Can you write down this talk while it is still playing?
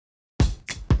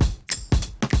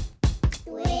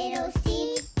Little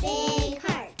seeds, big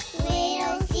hearts.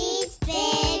 Little seeds,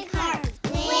 big hearts.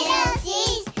 Little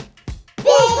seeds, big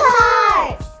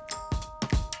hearts.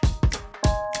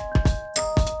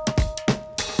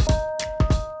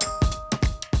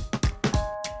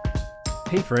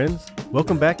 Hey friends,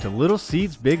 welcome back to Little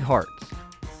Seeds, Big Hearts.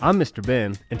 I'm Mr.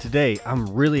 Ben, and today I'm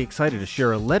really excited to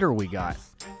share a letter we got.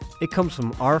 It comes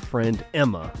from our friend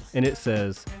Emma, and it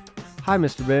says, "Hi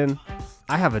Mr. Ben,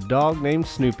 I have a dog named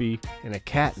Snoopy and a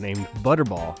cat named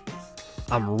Butterball.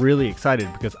 I'm really excited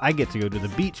because I get to go to the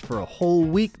beach for a whole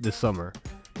week this summer.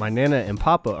 My Nana and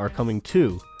Papa are coming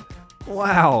too."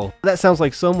 Wow, that sounds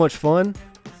like so much fun.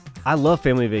 I love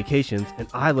family vacations and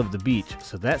I love the beach,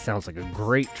 so that sounds like a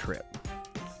great trip.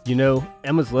 You know,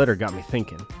 Emma's letter got me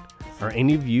thinking. Are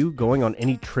any of you going on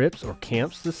any trips or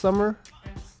camps this summer?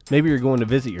 Maybe you're going to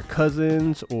visit your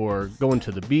cousins or going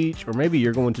to the beach, or maybe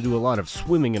you're going to do a lot of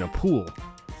swimming in a pool.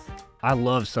 I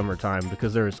love summertime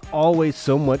because there is always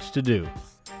so much to do.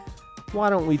 Why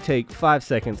don't we take 5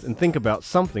 seconds and think about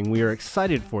something we are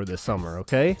excited for this summer,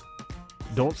 okay?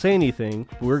 Don't say anything,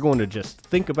 but we're going to just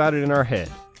think about it in our head.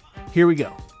 Here we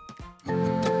go.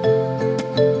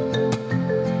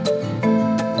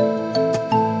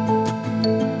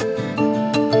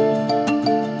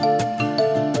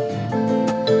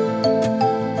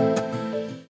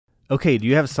 Okay, do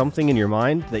you have something in your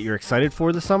mind that you're excited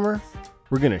for this summer?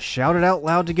 We're going to shout it out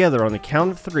loud together on the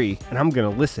count of 3, and I'm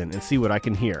going to listen and see what I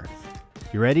can hear.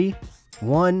 You ready?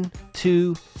 1,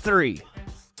 2, 3.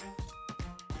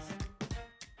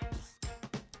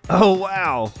 Oh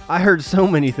wow, I heard so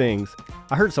many things.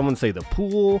 I heard someone say the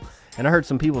pool, and I heard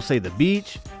some people say the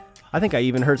beach. I think I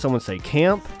even heard someone say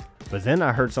camp, but then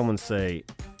I heard someone say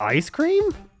ice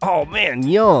cream? Oh man,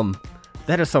 yum!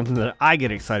 That is something that I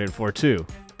get excited for too.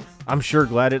 I'm sure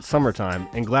glad it's summertime,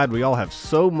 and glad we all have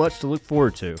so much to look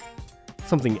forward to.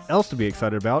 Something else to be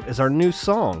excited about is our new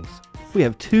songs. We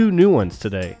have 2 new ones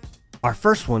today. Our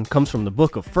first one comes from the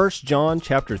book of 1 John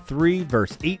chapter 3,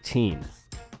 verse 18.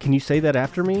 Can you say that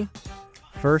after me?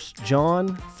 1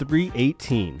 John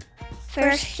 3:18.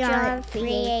 1 John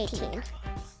 3:18.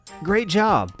 Great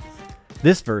job!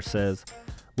 This verse says,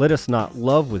 "Let us not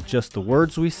love with just the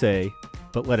words we say,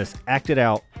 but let us act it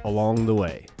out along the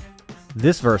way."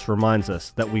 This verse reminds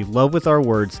us that we love with our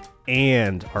words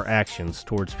and our actions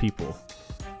towards people.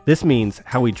 This means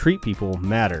how we treat people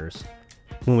matters.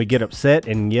 When we get upset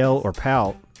and yell or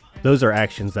pout, those are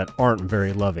actions that aren't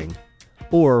very loving.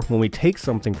 Or when we take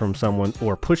something from someone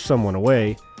or push someone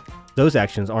away, those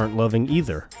actions aren't loving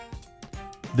either.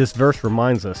 This verse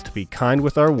reminds us to be kind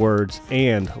with our words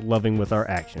and loving with our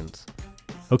actions.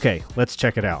 Okay, let's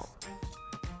check it out.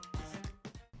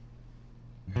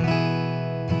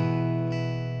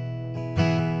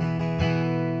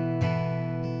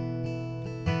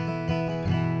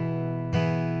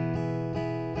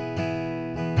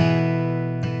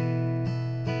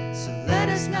 Let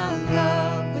us not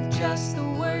love with just the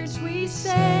words we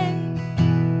say.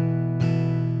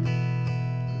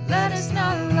 Let us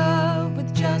not love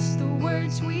with just the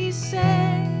words we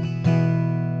say.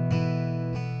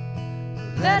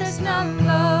 Let us not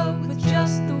love with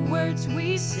just the words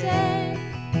we say.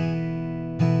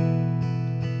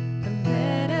 And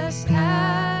let us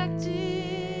act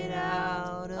it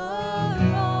out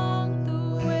along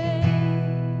the way.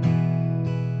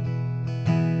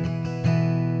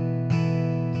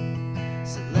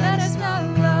 So let us not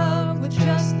love with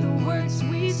just the words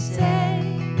we say.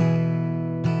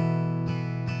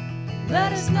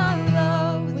 Let us not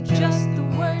love with just the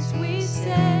words we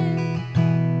say.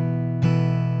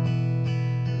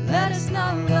 Let us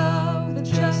not love with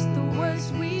just the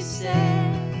words we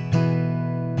say.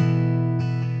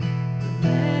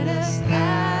 Let us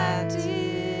act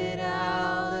it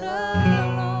out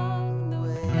along the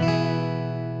way.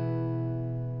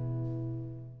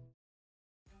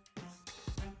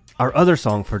 Our other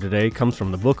song for today comes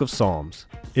from the book of Psalms.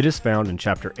 It is found in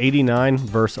chapter 89,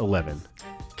 verse 11.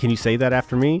 Can you say that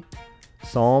after me?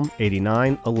 Psalm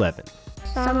 89:11.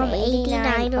 Psalm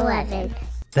 89:11.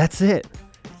 That's it.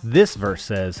 This verse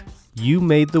says, "You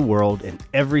made the world and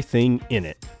everything in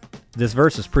it." This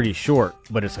verse is pretty short,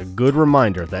 but it's a good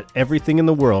reminder that everything in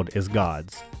the world is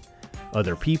God's.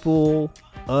 Other people,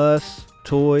 us,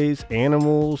 toys,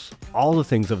 animals, all the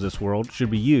things of this world should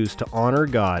be used to honor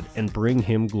God and bring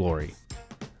Him glory.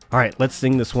 All right, let's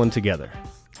sing this one together.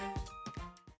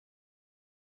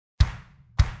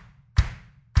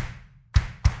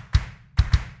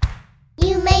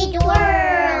 You made the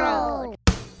world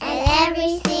and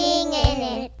everything in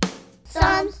it.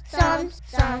 Psalms, Psalms,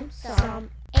 Psalms, Psalm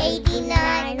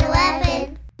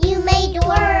 89:11. You made the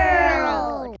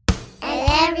world and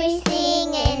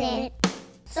everything in it.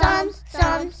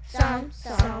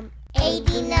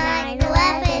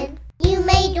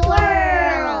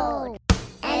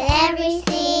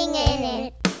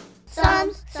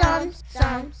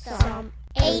 some.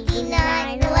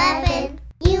 8911.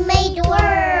 You made the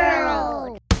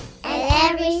world and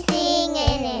everything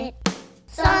in it.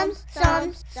 Some.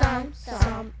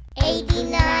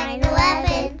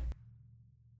 8911.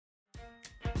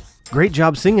 Great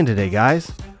job singing today,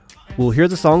 guys. We'll hear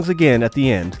the songs again at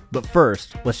the end, but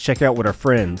first, let's check out what our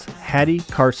friends Hattie,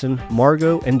 Carson,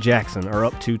 Margot, and Jackson are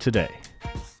up to today.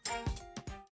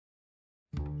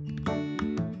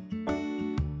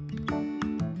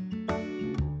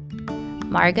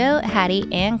 Margot, Hattie,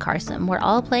 and Carson were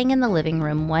all playing in the living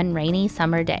room one rainy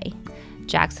summer day.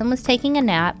 Jackson was taking a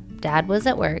nap, Dad was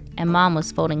at work, and Mom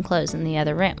was folding clothes in the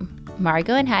other room.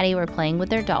 Margot and Hattie were playing with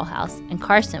their dollhouse, and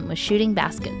Carson was shooting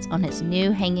baskets on his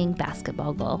new hanging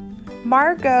basketball goal.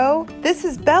 Margot, this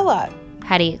is Bella.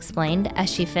 Hattie explained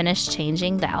as she finished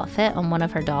changing the outfit on one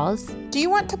of her dolls. Do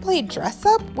you want to play dress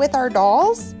up with our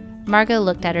dolls? Margot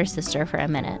looked at her sister for a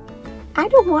minute. I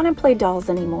don't want to play dolls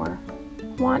anymore.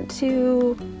 Want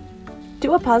to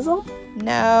do a puzzle?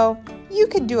 No, you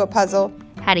can do a puzzle.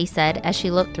 Hattie said as she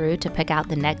looked through to pick out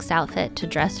the next outfit to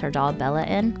dress her doll Bella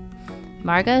in.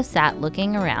 Margot sat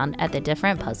looking around at the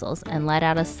different puzzles and let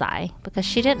out a sigh because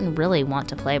she didn't really want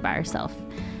to play by herself.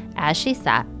 As she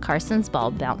sat, Carson's ball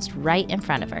bounced right in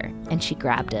front of her, and she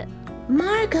grabbed it.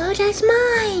 Margot, that's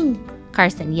mine.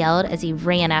 Carson yelled as he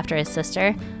ran after his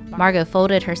sister. Margot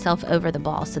folded herself over the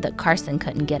ball so that Carson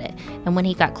couldn't get it, and when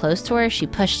he got close to her, she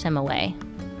pushed him away.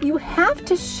 You have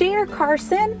to share,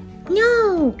 Carson.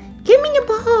 No, give me the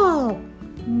ball.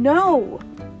 No.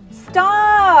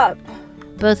 Stop.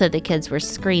 Both of the kids were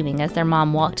screaming as their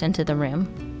mom walked into the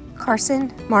room.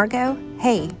 Carson, Margot,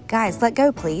 hey, guys, let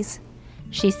go, please.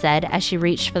 She said as she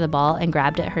reached for the ball and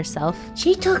grabbed it herself.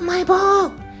 She took my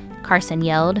ball. Carson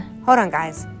yelled. Hold on,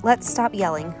 guys. Let's stop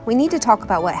yelling. We need to talk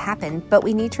about what happened, but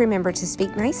we need to remember to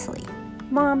speak nicely.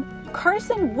 Mom,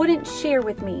 Carson wouldn't share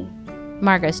with me.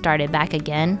 Margot started back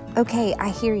again. Okay, I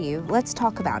hear you. Let's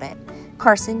talk about it.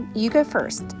 Carson, you go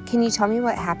first. Can you tell me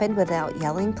what happened without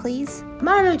yelling, please?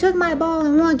 Margot took my ball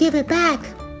and won't give it back.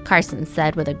 Carson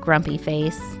said with a grumpy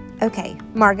face. Okay,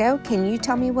 Margot, can you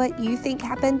tell me what you think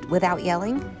happened without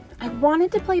yelling? I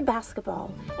wanted to play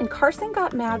basketball, and Carson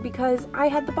got mad because I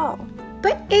had the ball.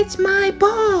 But it's my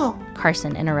ball.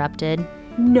 Carson interrupted.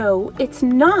 No, it's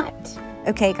not.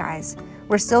 Okay, guys,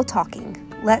 we're still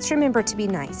talking. Let's remember to be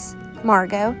nice.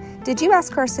 Margot, did you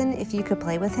ask Carson if you could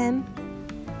play with him?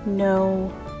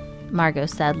 No. Margot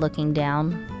said, looking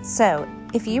down. So,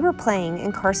 if you were playing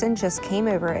and Carson just came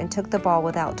over and took the ball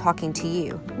without talking to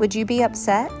you, would you be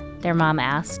upset? Their mom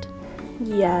asked.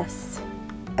 Yes.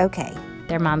 Okay.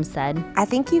 Their mom said. I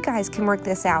think you guys can work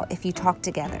this out if you talk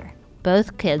together.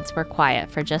 Both kids were quiet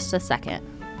for just a second.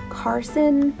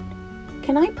 Carson,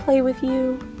 can I play with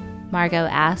you? Margot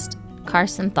asked.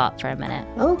 Carson thought for a minute.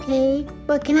 Okay,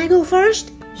 but can I go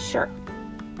first? Sure.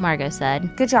 Margot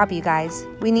said. Good job, you guys.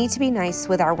 We need to be nice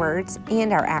with our words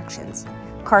and our actions.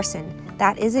 Carson,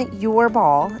 that isn't your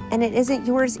ball, and it isn't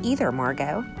yours either,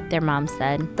 Margot. Their mom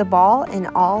said. The ball and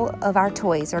all of our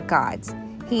toys are God's.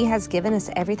 He has given us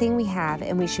everything we have,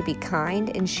 and we should be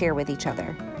kind and share with each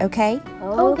other. Okay?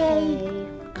 Okay.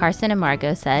 Carson and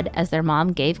Margot said as their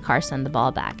mom gave Carson the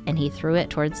ball back, and he threw it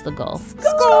towards the goal.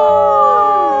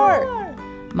 Score!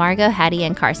 Margot, Hattie,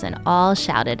 and Carson all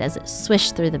shouted as it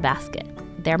swished through the basket.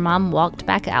 Their mom walked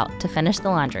back out to finish the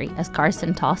laundry as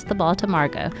Carson tossed the ball to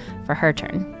Margot for her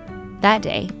turn. That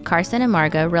day, Carson and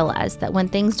Margot realized that when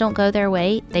things don't go their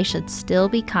way, they should still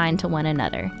be kind to one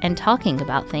another, and talking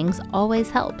about things always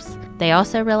helps. They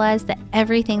also realized that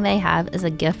everything they have is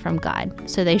a gift from God,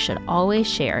 so they should always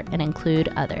share and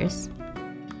include others.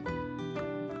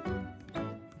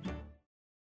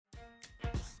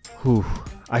 Whew,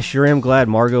 I sure am glad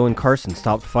Margot and Carson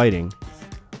stopped fighting.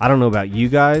 I don't know about you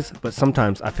guys, but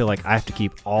sometimes I feel like I have to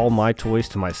keep all my toys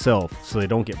to myself so they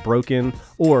don't get broken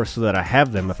or so that I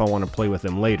have them if I want to play with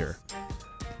them later.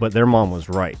 But their mom was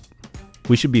right.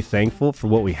 We should be thankful for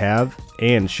what we have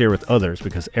and share with others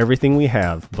because everything we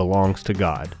have belongs to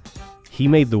God. He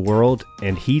made the world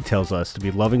and He tells us to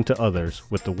be loving to others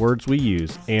with the words we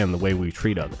use and the way we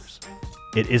treat others.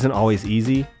 It isn't always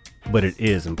easy, but it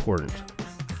is important.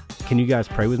 Can you guys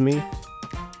pray with me?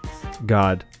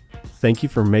 God, thank you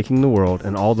for making the world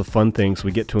and all the fun things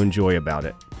we get to enjoy about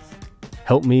it.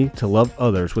 Help me to love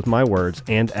others with my words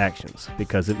and actions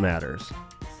because it matters.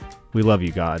 We love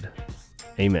you, God.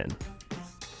 Amen.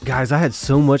 Guys, I had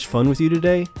so much fun with you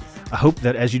today. I hope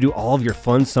that as you do all of your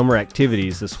fun summer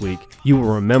activities this week, you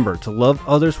will remember to love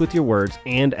others with your words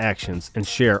and actions and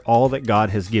share all that God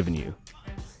has given you.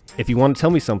 If you want to tell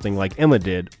me something like Emma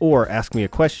did or ask me a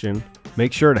question,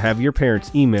 make sure to have your parents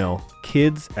email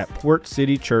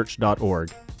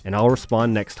kids@portcitychurch.org and I'll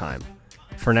respond next time.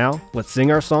 For now, let's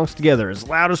sing our songs together as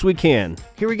loud as we can.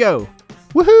 Here we go.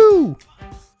 Woohoo!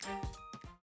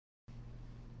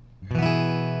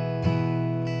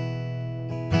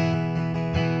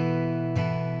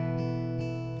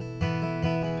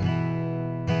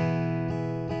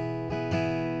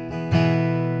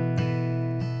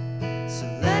 So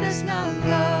let us not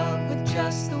love with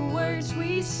just the words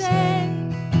we say.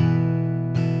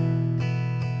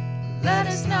 Let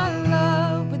us not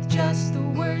love with just the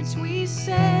words we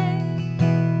say.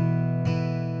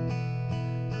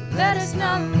 Let us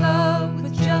not love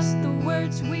with just the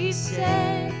words we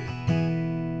say.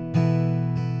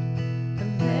 But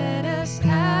let us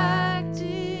act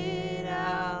it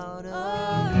out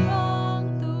along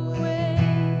the way.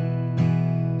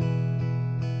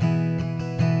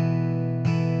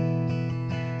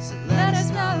 So let us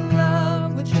not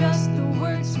love with just the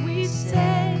words we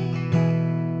say.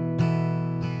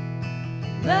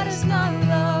 Let us not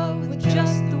love with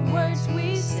just the words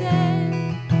we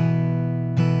say.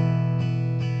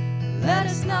 Let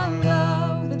us not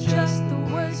love with just the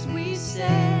words we say.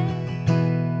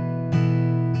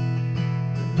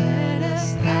 Let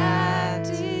us act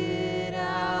it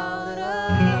out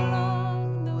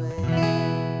along the way.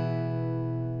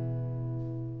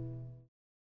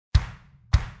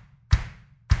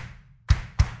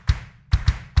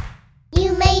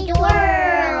 You made the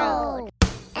world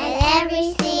and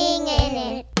everything in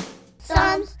it.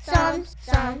 Some,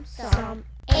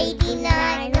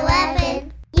 89,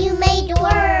 11. You made the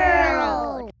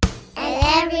world and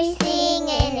everything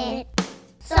in it.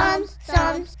 Some,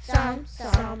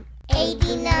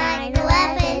 89,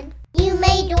 11. You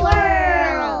made the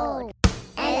world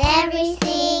and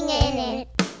everything in it.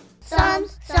 Some,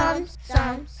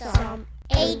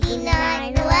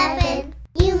 89, 11.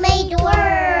 You made the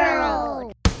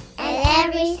world and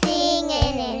everything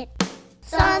in it.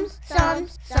 Some,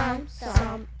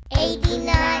 89.